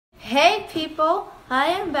Hey people, I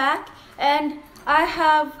am back and I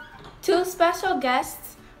have two special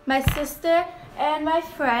guests, my sister and my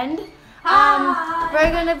friend.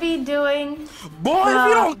 We're gonna be doing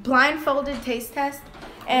the blindfolded taste test,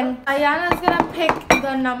 and Ayana's gonna pick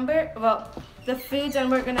the foods, and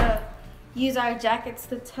we're gonna use our jackets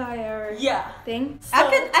to tie our thing. So,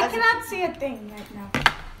 I cannot see a thing right now.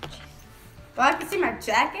 But I can see my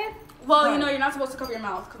jacket. Well, you know, you're not supposed to cover your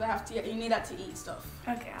mouth because you need that to eat stuff.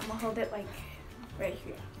 Okay, I'm gonna hold it like right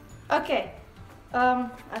here. Okay. I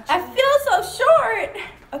feel so short.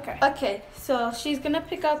 Okay. Okay, so she's gonna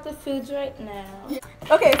pick out the foods right now.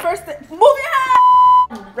 Okay, first, move your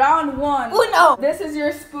hand. Round one. Uno. This is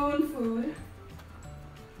your spoon food.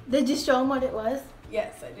 Did you show them what it was?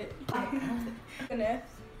 Yes, I did. Gonna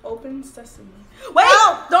open sesame. Wait!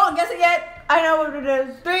 Oh. Don't guess it yet. I know what it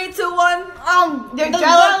is. 3, 2, 1. The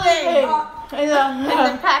jello thing. in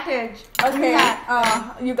the package. Okay.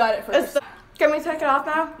 You got it first. Can we take it off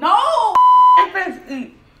now? No.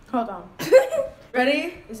 Eat. Hold on.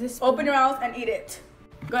 Ready? Is this Open your mouth and eat it.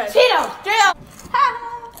 Go ahead. Cheetos?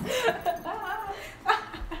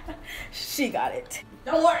 She got it.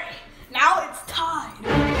 Don't worry. Now it's tied.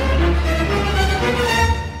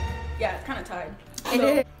 Yeah, it's kind of tied.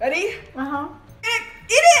 So, ready?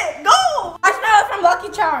 Eat it. Go. I smell it from Lucky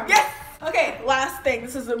Charms. Yes. Okay, last thing.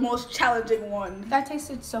 This is the most challenging one. That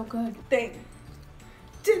tasted so good. Thing.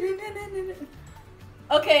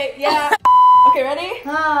 Okay, yeah. Okay, ready?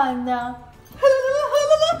 Oh no.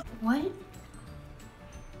 What?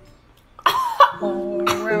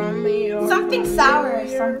 Something sour or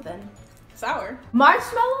something. Sour?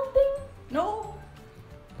 Marshmallow thing? No.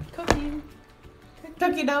 Cookie.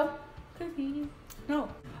 Cookie dough. Cookie. No.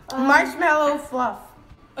 Marshmallow fluff.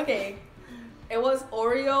 Okay. It was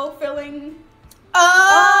Oreo filling.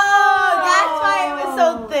 Oh, that's why it was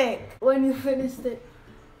so thick. When you finished it,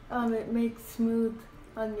 it makes smooth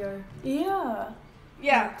on your Yeah.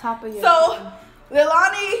 top of your So,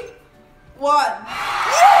 Lilani won.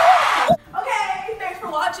 Okay, thanks for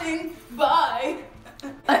watching. Bye.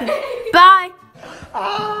 Bye.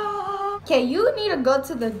 Okay, you need to go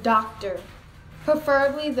to the doctor,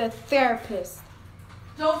 preferably the therapist.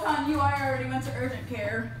 Joke's on you, I already went to urgent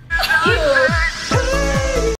care. Ew.